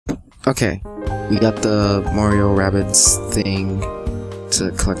Okay, we got the Mario Rabbids thing to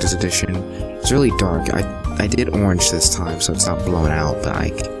Collector's Edition. It's really dark. I did orange this time, so it's not blown out, but I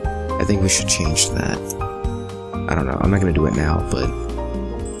think we should change that. I don't know, I'm not gonna do it now, but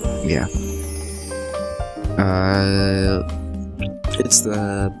yeah. It's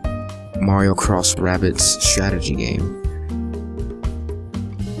the Mario Cross Rabbids strategy game.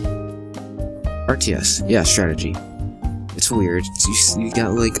 RTS, yeah, strategy. It's weird. You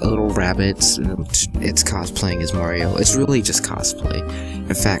got like a little rabbit, and it's cosplaying as Mario. It's really just cosplay.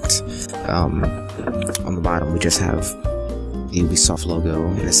 In fact, on the bottom we just have the Ubisoft logo,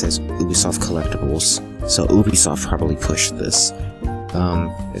 and it says Ubisoft Collectibles. So Ubisoft probably pushed this.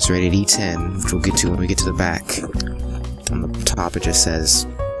 It's rated E10, which we'll get to when we get to the back. On the top it just says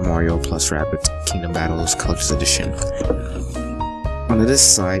Mario plus Rabbids Kingdom Battles Collector's Edition. On this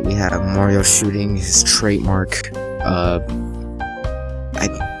side we have Mario shooting his trademark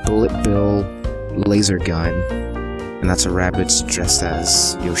bullet bill laser gun, and that's a Rabbids dressed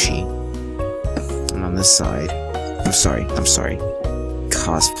as Yoshi. And on this side, I'm sorry,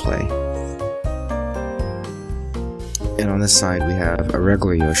 cosplay. And on this side we have a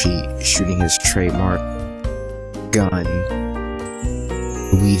regular Yoshi shooting his trademark gun,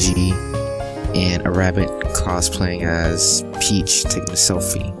 Luigi, and a rabbit cosplaying as Peach taking a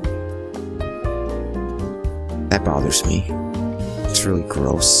selfie. That bothers me. It's really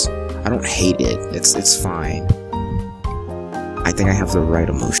gross. I don't hate it. It's fine. I think I have the right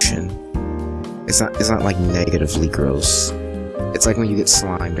emotion. It's not like negatively gross. It's like when you get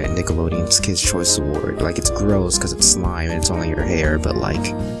slimed at Nickelodeon's Kids' Choice Award. Like, it's gross because it's slime and it's only your hair, but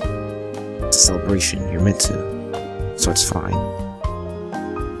like, it's a celebration. You're meant to. So it's fine.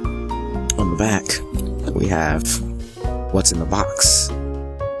 On the back, we have what's in the box.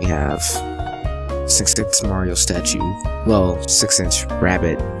 We have 6'6" Mario statue. Well, 6"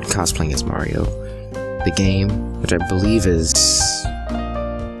 Rabbit cosplaying as Mario. The game, which I believe is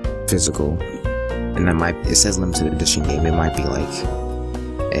physical, and it says limited edition game. It might be like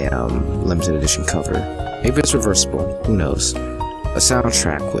a limited edition cover. Maybe it's reversible. Who knows? A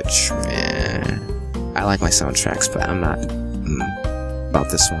soundtrack, which I like my soundtracks, but I'm not about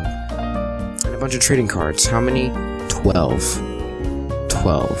this one. And a bunch of trading cards. How many? 12.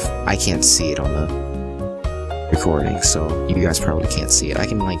 I can't see it on the recording, so you guys probably can't see it. I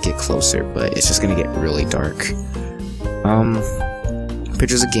can like get closer, but it's just gonna get really dark.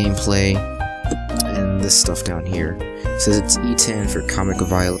 Pictures of gameplay and this stuff down here. It says it's E10 for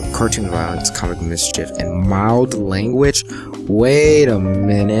cartoon violence, comic mischief, and mild language. Wait a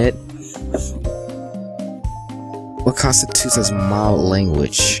minute. What constitutes as mild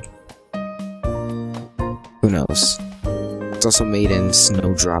language? Who knows? It's also made in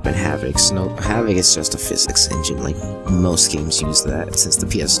Snowdrop and Havoc. Havoc is just a physics engine, like most games use that since the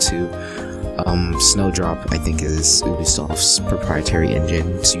PS2. Snowdrop, I think, is Ubisoft's proprietary engine.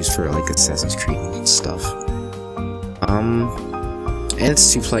 It's used for like Assassin's Creed and stuff. And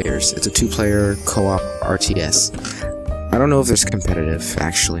it's 2 players. It's a 2-player co-op RTS. I don't know if there's competitive,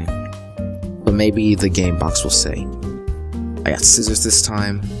 actually, but maybe the game box will say. I got scissors this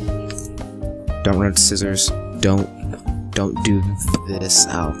time. Don't run into scissors. Don't do this.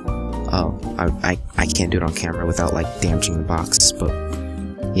 I can't do it on camera without like damaging the box, but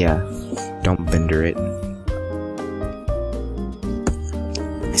yeah, don't bender it.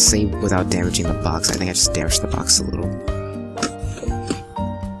 I say without damaging the box. I think I just damaged the box a little.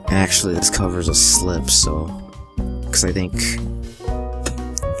 And actually this cover's a slip, so because I think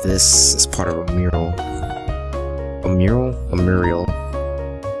this is part of a mural. A mural?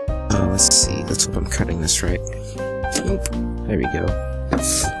 Let's see, let's hope I'm cutting this right. Oop, there we go.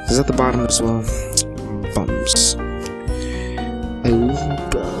 Is that the bottom as well? Bums. Oh,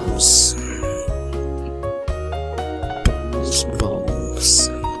 bums. Bums.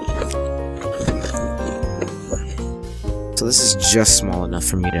 So this is just small enough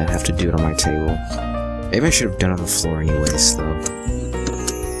for me to have to do it on my table. Maybe I should have done it on the floor anyways, though.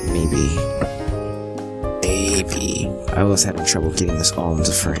 Maybe. I was having trouble getting this all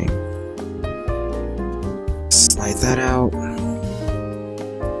into frame. Slide that out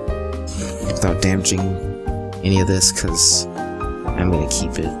without damaging any of this, because I'm gonna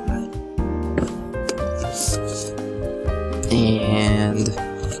keep it. And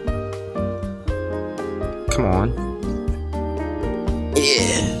come on.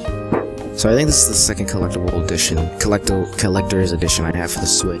 Yeah. So I think this is the second collectible edition, collector's edition I have for the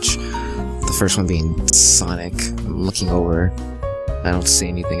Switch. The first one being Sonic. I'm looking over. I don't see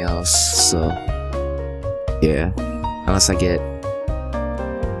anything else, so yeah, unless I get...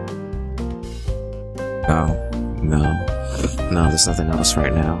 No, there's nothing else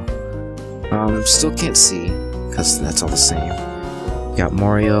right now. Still can't see, because that's all the same. Got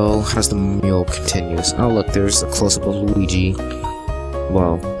Mario, how's the mule continues? Oh look, there's a close-up of Luigi.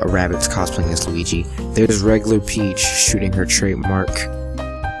 Well, a Rabbids cosplaying as Luigi. There's regular Peach shooting her trademark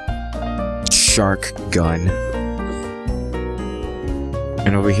shark gun.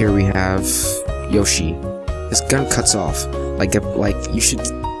 And over here we have Yoshi. His gun cuts off. Like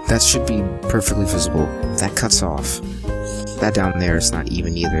that should be perfectly visible. That cuts off. That down there is not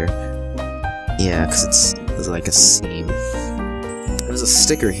even either. Yeah, because it's like a seam. There's a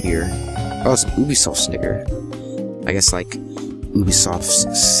sticker here. Oh, it's an Ubisoft sticker. I guess like Ubisoft's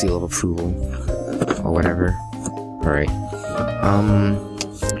seal of approval or whatever. Alright.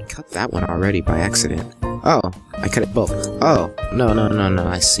 I cut that one already by accident. Oh, I cut it both. Oh, no,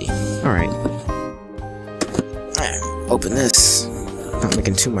 I see. Alright. Open this. Not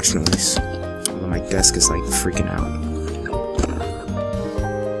making too much noise. Although my desk is like freaking out.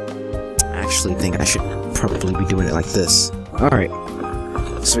 I actually think I should probably be doing it like this. Alright.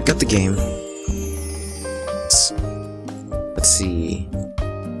 So we got the game. Let's see.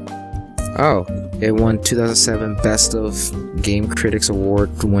 Oh, it won 2007 Best of Game Critics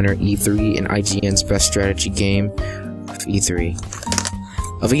Award winner E3 and IGN's Best Strategy Game of E3.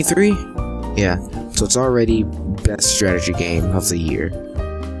 Of E3? Yeah, so it's already Best Strategy Game of the Year.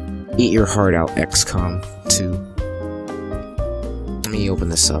 Eat your heart out, XCOM 2. Let me open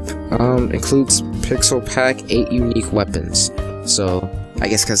this up. Includes Pixel Pack, 8 unique weapons. So, I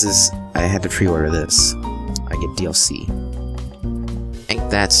guess because I had to pre-order this, I get DLC. Ain't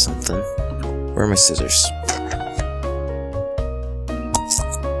that something? Where are my scissors?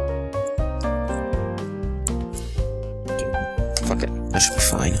 Fuck it, that should be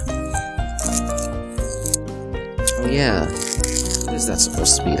fine. Oh yeah, what is that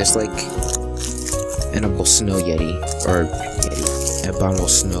supposed to be? There's like edible snow yeti, or yeti, abominable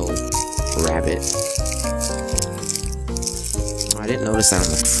snow rabbit. Oh, I didn't notice that on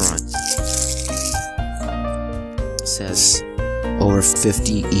the front. It says over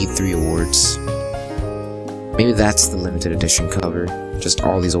 50 E3 awards. Maybe that's the limited edition cover. Just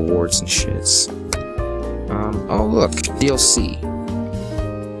all these awards and shits. Oh look, DLC.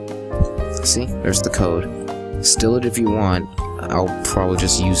 See, there's the code. Steal it if you want. I'll probably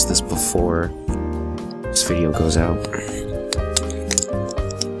just use this before this video goes out.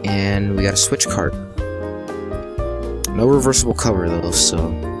 And we got a Switch cart. No reversible cover though,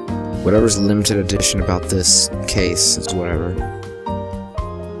 so whatever's limited edition about this case is whatever.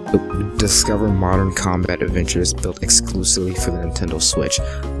 Discover modern combat adventures built exclusively for the Nintendo Switch.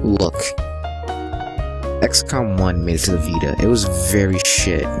 Look, XCOM 1 made it to the Vita. It was very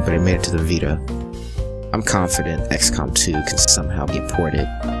shit, but it made it to the Vita. I'm confident XCOM 2 can somehow get ported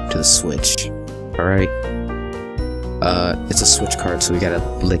to the Switch. Alright? It's a Switch card, so we gotta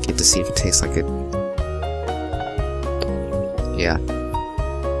lick it to see if it tastes like it. Yeah.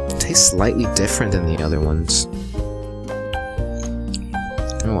 It tastes slightly different than the other ones.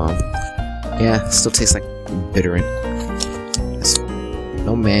 Oh well. Yeah, it still tastes like bitterant.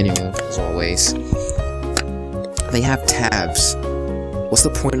 No manual, as always. They have tabs. What's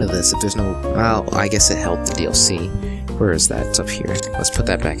the point of this if there's no... Well, I guess it helped the DLC. Where is that? It's up here. Let's put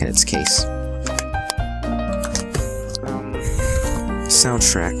that back in its case.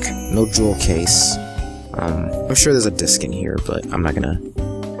 Soundtrack. No jewel case. I'm sure there's a disc in here, but I'm not gonna...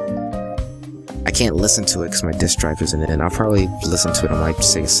 I can't listen to it because my disc drive isn't in. I'll probably listen to it on my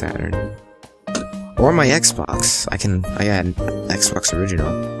Sega Saturn. Or my Xbox. I got an Xbox original.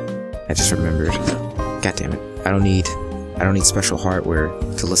 I just remembered. God damn it. I don't need special hardware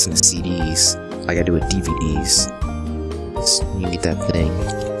to listen to CDs like I do with DVDs. You need that thing.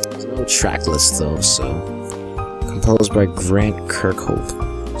 There's no track list though, so... Composed by Grant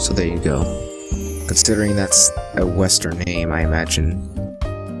Kirkhope. So there you go. Considering that's a Western name, I imagine...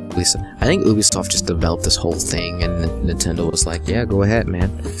 I think Ubisoft just developed this whole thing and Nintendo was like, yeah, go ahead, man.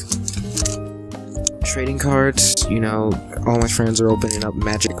 Trading cards, you know, all my friends are opening up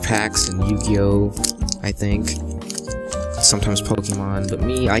Magic packs and Yu-Gi-Oh! I think. Sometimes Pokemon, but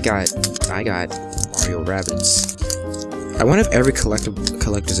me, I got Mario Rabbids. I wonder if every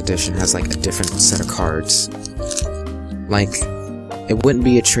collector's edition has like a different set of cards. Like, it wouldn't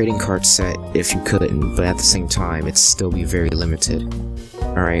be a trading card set if you couldn't, but at the same time, it'd still be very limited.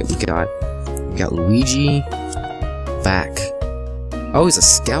 Alright, we got Luigi back. Oh, he's a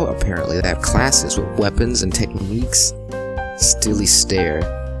scout apparently. They have classes with weapons and techniques. Steely stare.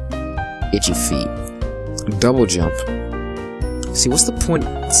 Itchy feet. Double jump. See, what's the point?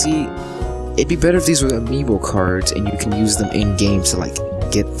 See, it'd be better if these were amiibo cards and you can use them in game to like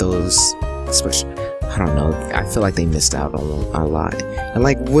get those special. I don't know. I feel like they missed out on a lot. And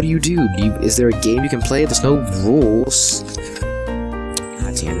like, what do you do? Is there a game you can play? There's no rules.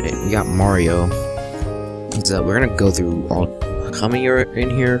 God damn it. We got Mario. We're gonna go through all. How many are in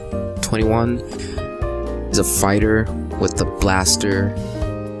here? 21. He's a fighter with the blaster,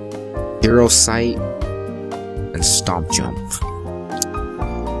 hero sight, and stomp jump.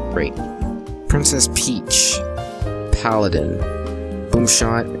 Great. Princess Peach, Paladin, Boom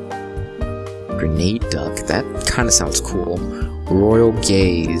Shot, Grenade Duck. That kind of sounds cool. Royal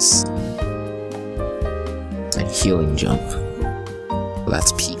Gaze, and Healing Jump. Well,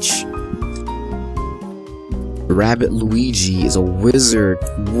 that's Peach. Rabbit Luigi is a wizard.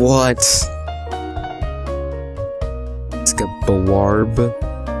 What? It's got Bawarb,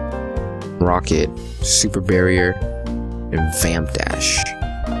 Rocket, Super Barrier, and Vamp Dash.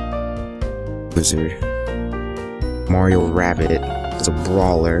 Wizard. Mario Rabbit is a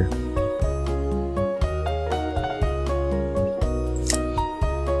brawler.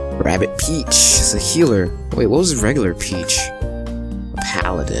 Rabbit Peach is a healer. Wait, what was regular Peach? A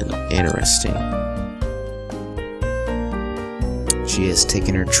paladin. Interesting. She is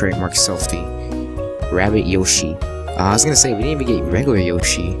taking her trademark selfie. Rabbit Yoshi. I was gonna say, we didn't even get regular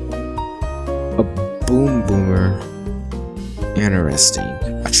Yoshi. A Boom Boomer. Interesting.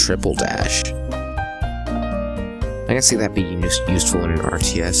 A Triple Dash. I can see that being useful in an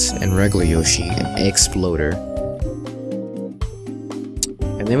RTS. And regular Yoshi, an Exploder.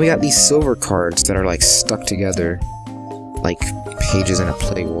 And then we got these silver cards that are like stuck together. Like pages in a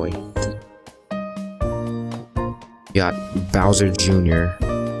Playboy. We got Bowser Jr.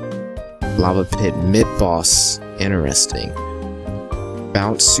 Lava Pit Mid-Boss. Interesting.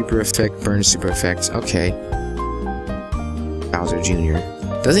 Bounce Super Effect, Burn Super Effect. Okay. Bowser Jr.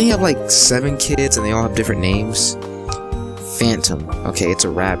 Doesn't he have like 7 kids and they all have different names? Phantom. Okay, it's a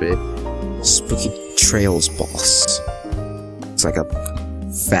rabbit. Spooky Trails Boss. It's like a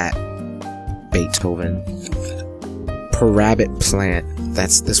fat Beethoven. Parabbit Plant.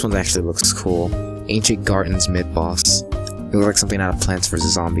 This one actually looks cool. Ancient Gardens Mid-Boss. It looks like something out of Plants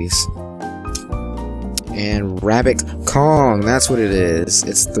vs. Zombies. And Rabbit Kong, that's what it is.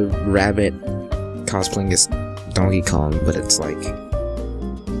 It's the rabbit cosplaying as Donkey Kong, but it's like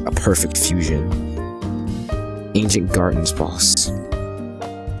a perfect fusion. Ancient Gardens Boss.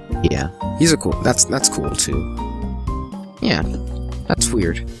 Yeah, he's a cool. That's cool too. Yeah, that's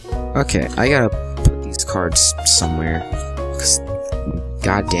weird. Okay, I gotta put these cards somewhere. Cause,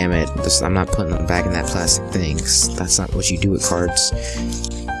 god damn it, I'm not putting them back in that plastic thing. Cause that's not what you do with cards.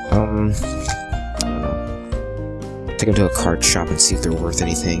 I don't know. Take them to a card shop and see if they're worth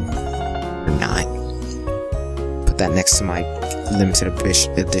anything or not. Put that next to my limited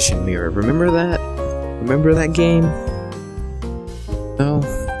edition mirror. Remember that? Remember that game? No?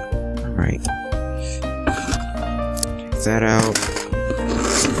 Alright. Take that out.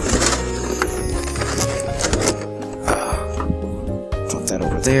 Drop that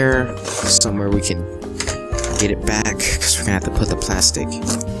over there. Somewhere we can get it back. Because we're gonna have to put the plastic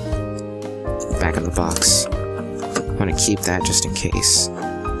back in the box. I'm gonna keep that just in case.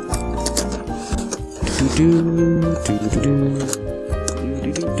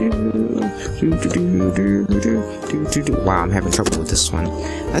 Wow, I'm having trouble with this one.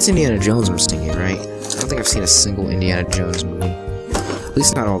 That's Indiana Jones I'm singing, right? I don't think I've seen a single Indiana Jones movie. At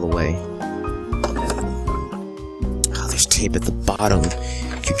least not all the way. Oh, there's tape at the bottom.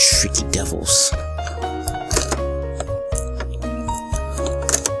 You tricky devils.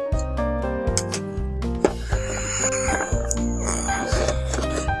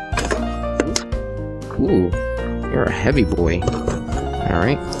 Ooh, you're a heavy boy.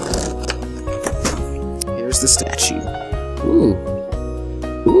 Alright. Here's the statue. Ooh.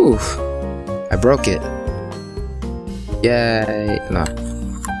 Ooh. I broke it. Yay. No.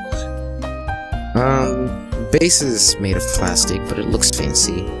 Base is made of plastic, but it looks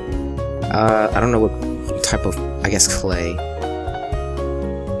fancy. I don't know what type of, I guess, clay.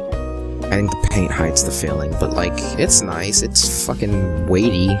 I think the paint hides the failing, but like, it's nice. It's fucking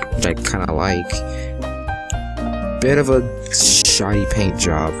weighty, which I kinda like. Bit of a shoddy paint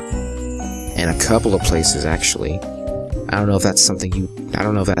job. And a couple of places, actually. I don't know if that's something I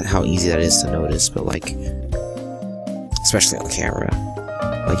don't know how easy that is to notice, but like, especially on camera.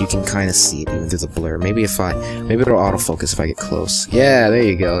 Like, you can kind of see it even through the blur. Maybe it'll autofocus if I get close. Yeah, there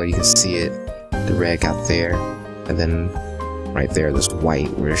you go. You can see it. The red got there. And then, right there, there's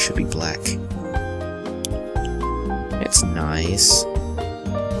white where it should be black. It's nice.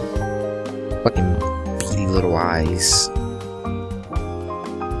 Fucking beady little eyes.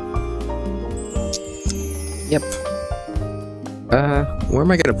 Yep. Where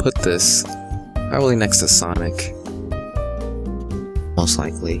am I gonna put this? Probably next to Sonic. Most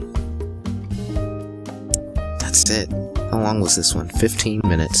likely. That's it. How long was this one? 15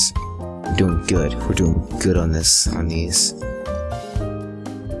 minutes. We're doing good. We're doing good on this, on these.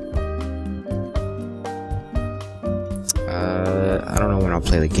 I don't know when I'll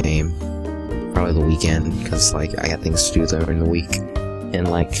play the game. Probably the weekend, because, like, I got things to do during the week. And,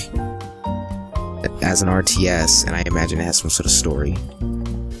 like, as an RTS, and I imagine it has some sort of story,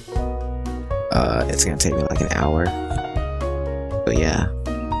 it's gonna take me like an hour. But yeah.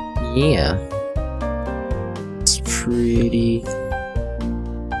 Yeah. It's pretty...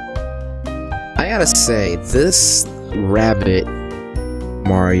 I gotta say, this Rabbit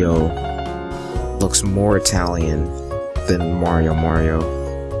Mario looks more Italian than Mario.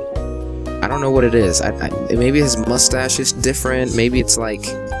 I don't know what it is. Maybe his mustache is different. Maybe it's like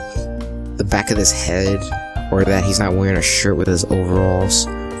the back of his head, or that he's not wearing a shirt with his overalls,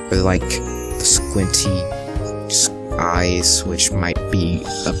 or like the squinty eyes, which might be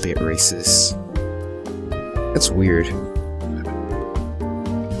a bit racist. That's weird.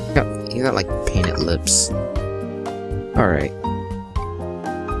 He got like painted lips. Alright.